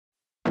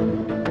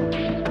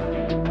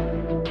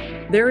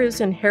There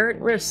is inherent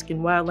risk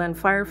in wildland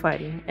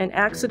firefighting, and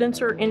accidents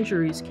or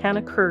injuries can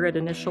occur at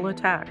initial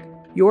attack.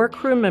 Your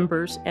crew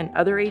members and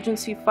other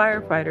agency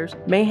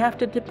firefighters may have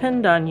to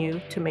depend on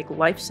you to make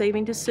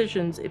life-saving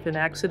decisions if an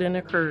accident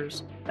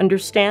occurs.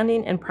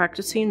 Understanding and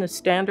practicing the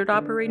standard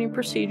operating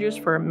procedures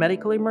for a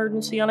medical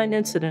emergency on an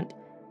incident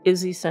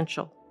is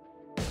essential.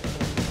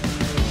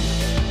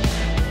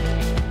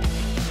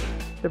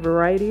 The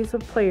varieties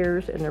of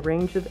players and the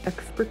range of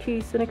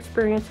expertise and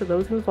experience of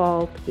those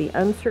involved, the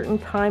uncertain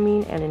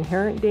timing and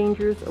inherent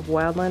dangers of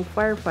wildland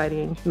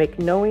firefighting make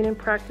knowing and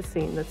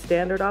practicing the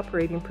standard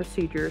operating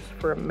procedures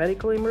for a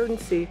medical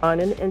emergency on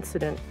an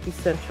incident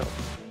essential.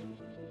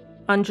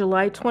 On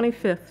July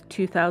 25,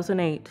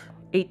 2008,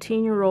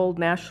 18-year-old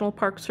National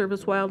Park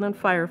Service wildland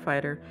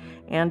firefighter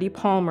Andy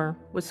Palmer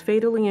was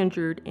fatally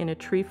injured in a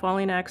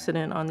tree-falling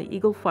accident on the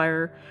Eagle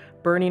Fire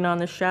burning on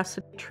the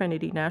Shasta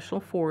Trinity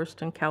National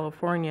Forest in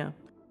California.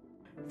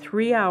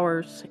 3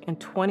 hours and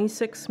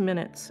 26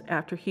 minutes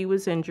after he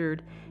was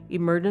injured,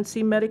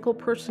 emergency medical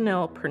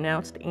personnel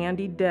pronounced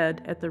Andy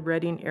dead at the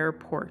Redding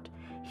Airport.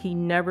 He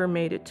never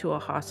made it to a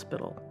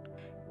hospital.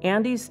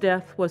 Andy's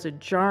death was a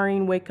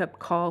jarring wake-up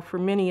call for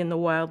many in the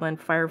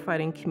wildland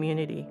firefighting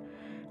community.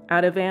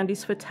 Out of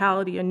Andy's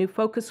fatality, a new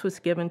focus was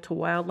given to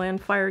wildland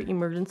fire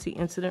emergency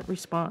incident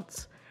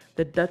response.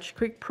 The Dutch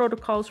Creek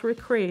protocols were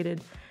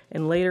created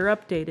and later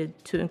updated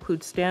to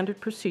include standard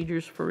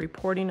procedures for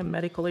reporting a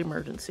medical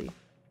emergency.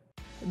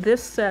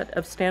 This set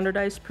of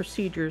standardized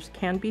procedures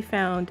can be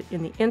found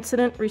in the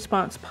Incident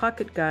Response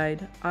Pocket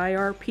Guide,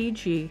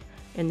 IRPG,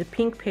 in the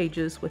pink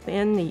pages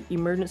within the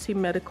Emergency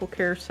Medical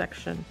Care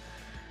section.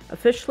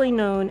 Officially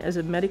known as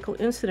a medical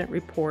incident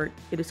report,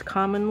 it is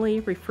commonly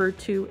referred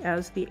to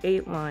as the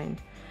 8-line.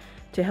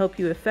 To help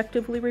you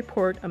effectively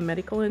report a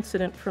medical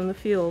incident from the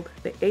field,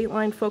 the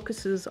 8-line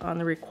focuses on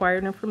the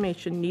required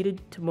information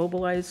needed to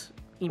mobilize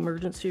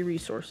emergency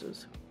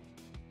resources.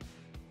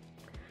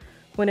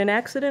 When an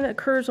accident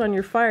occurs on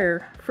your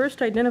fire,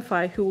 first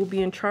identify who will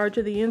be in charge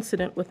of the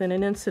incident within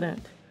an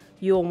incident.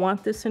 You'll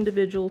want this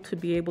individual to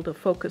be able to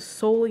focus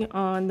solely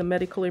on the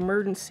medical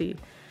emergency.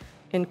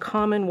 In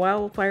common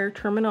wildfire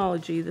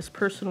terminology, this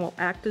person will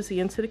act as the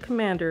incident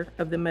commander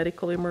of the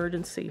medical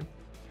emergency.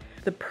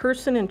 The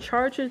person in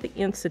charge of the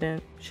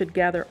incident should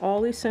gather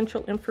all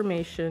essential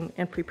information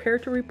and prepare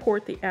to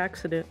report the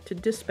accident to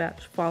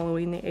dispatch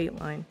following the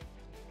 8-line.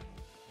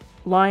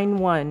 Line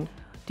 1.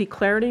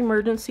 Declare an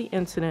emergency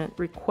incident.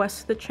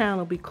 Request the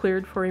channel be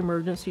cleared for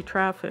emergency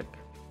traffic.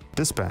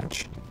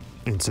 Dispatch.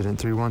 Incident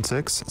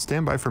 316.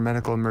 Stand by for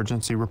medical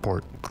emergency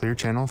report. Clear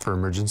channel for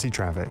emergency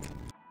traffic.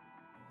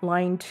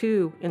 Line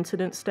 2.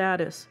 Incident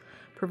status.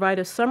 Provide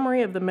a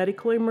summary of the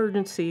medical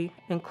emergency,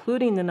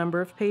 including the number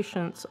of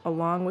patients,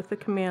 along with the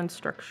command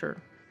structure.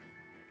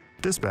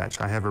 Dispatch,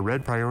 I have a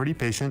red priority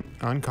patient,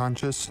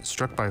 unconscious,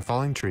 struck by a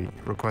falling tree,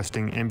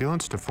 requesting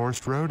ambulance to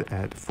Forest Road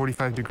at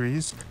 45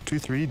 degrees,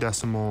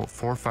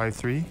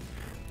 23.453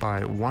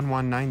 by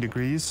 119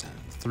 degrees,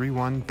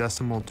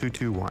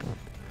 31.221.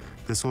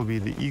 This will be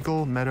the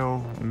Eagle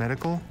Meadow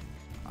Medical.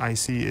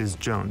 IC is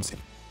Jones.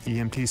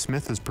 EMT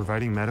Smith is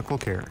providing medical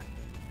care.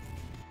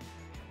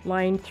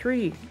 Line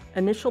 3.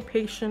 Initial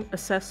patient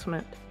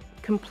assessment.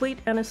 Complete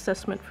an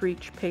assessment for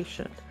each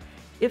patient.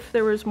 If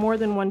there is more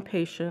than one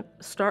patient,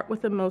 start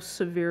with the most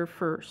severe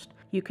first.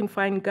 You can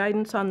find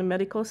guidance on the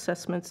medical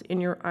assessments in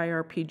your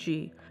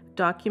IRPG.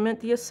 Document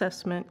the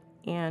assessment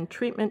and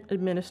treatment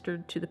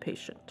administered to the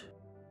patient.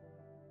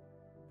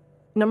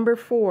 Number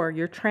 4,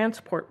 your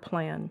transport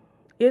plan.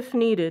 If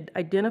needed,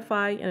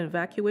 identify an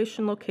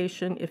evacuation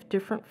location if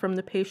different from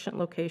the patient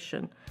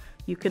location.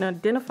 You can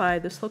identify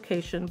this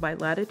location by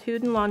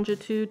latitude and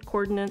longitude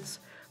coordinates,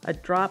 a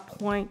drop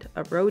point,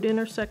 a road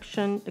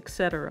intersection,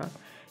 etc.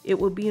 It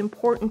will be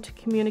important to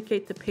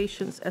communicate the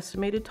patient's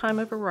estimated time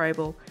of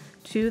arrival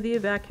to the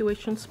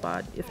evacuation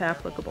spot if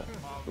applicable.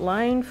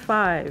 Line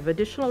 5,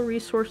 additional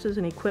resources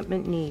and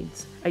equipment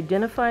needs.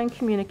 Identify and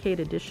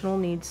communicate additional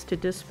needs to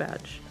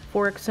dispatch.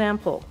 For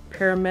example,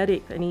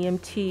 paramedic, an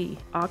EMT,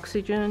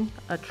 oxygen,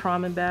 a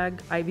trauma bag,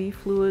 IV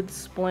fluids,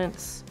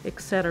 splints,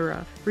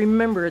 etc.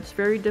 Remember, it's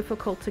very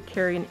difficult to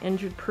carry an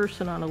injured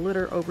person on a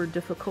litter over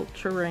difficult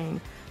terrain.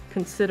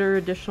 Consider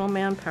additional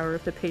manpower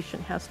if the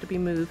patient has to be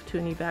moved to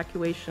an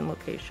evacuation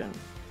location.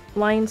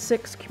 Line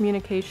 6,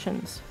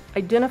 communications.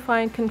 Identify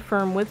and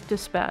confirm with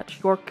dispatch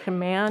your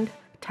command,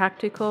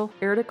 tactical,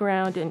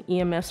 air-to-ground, and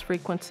EMS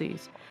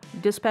frequencies.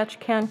 Dispatch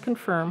can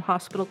confirm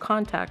hospital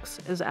contacts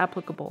as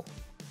applicable.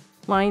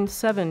 Line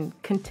 7,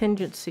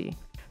 contingency.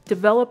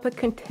 Develop a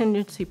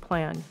contingency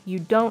plan. You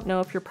don't know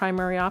if your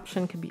primary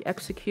option can be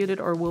executed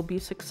or will be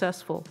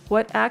successful.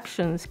 What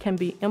actions can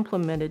be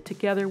implemented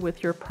together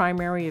with your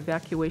primary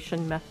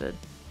evacuation method?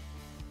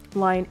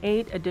 Line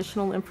 8,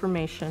 additional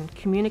information.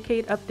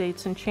 Communicate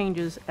updates and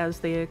changes as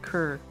they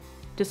occur.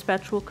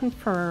 Dispatch will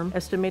confirm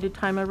estimated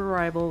time of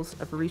arrivals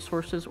of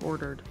resources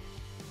ordered.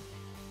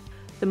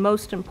 The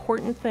most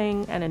important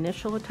thing an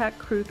initial attack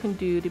crew can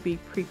do to be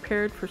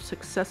prepared for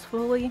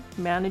successfully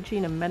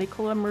managing a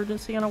medical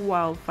emergency on a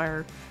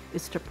wildfire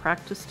is to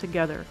practice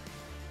together.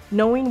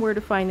 Knowing where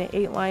to find the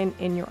 8-line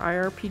in your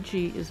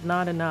IRPG is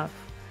not enough.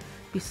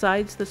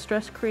 Besides the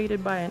stress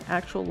created by an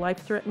actual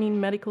life-threatening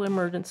medical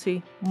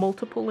emergency,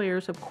 multiple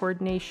layers of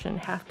coordination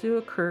have to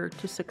occur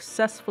to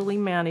successfully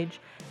manage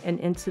an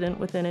incident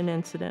within an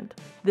incident.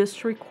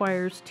 This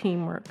requires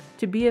teamwork.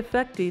 To be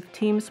effective,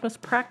 teams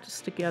must practice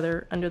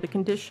together under the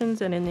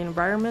conditions and in the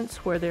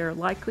environments where they are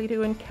likely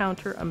to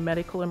encounter a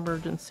medical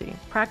emergency.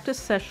 Practice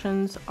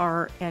sessions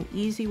are an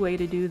easy way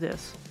to do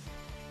this.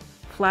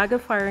 Flag a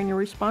fire in your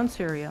response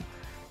area.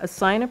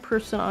 Assign a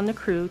person on the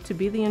crew to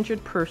be the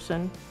injured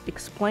person.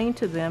 Explain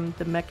to them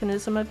the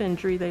mechanism of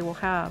injury they will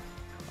have.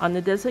 On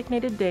the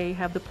designated day,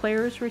 have the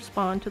players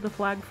respond to the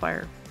flag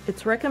fire.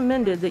 It's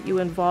recommended that you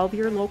involve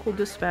your local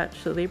dispatch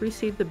so they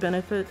receive the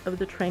benefit of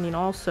the training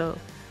also.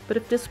 But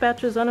if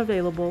dispatch is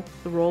unavailable,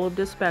 the role of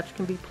dispatch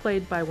can be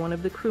played by one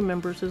of the crew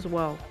members as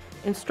well.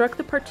 Instruct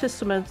the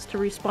participants to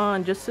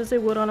respond just as they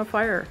would on a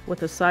fire,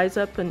 with a size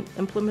up and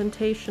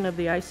implementation of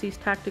the IC's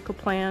tactical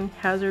plan,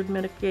 hazard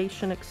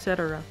mitigation,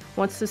 etc.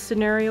 Once the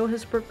scenario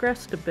has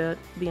progressed a bit,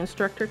 the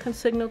instructor can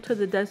signal to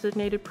the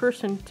designated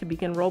person to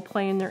begin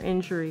role-playing their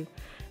injury.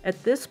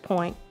 At this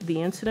point, the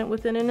incident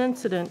within an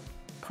incident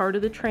part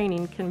of the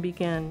training can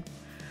begin.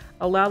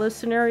 Allow the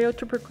scenario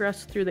to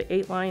progress through the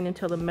 8-line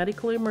until the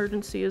medical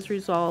emergency is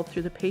resolved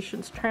through the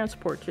patient's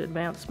transport to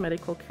advanced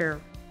medical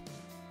care.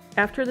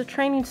 After the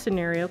training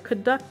scenario,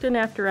 conduct an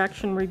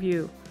after-action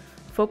review.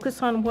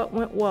 Focus on what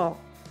went well,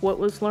 what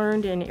was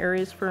learned, and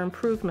areas for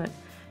improvement.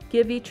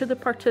 Give each of the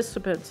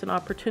participants an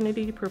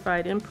opportunity to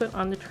provide input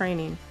on the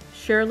training.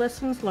 Share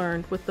lessons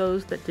learned with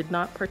those that did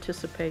not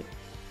participate.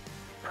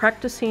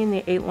 Practicing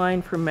the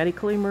 8-line for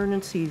medical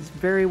emergencies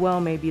very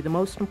well may be the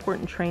most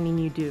important training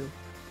you do.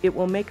 It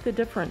will make the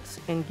difference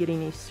in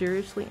getting a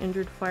seriously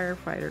injured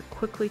firefighter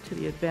quickly to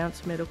the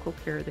advanced medical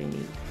care they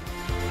need.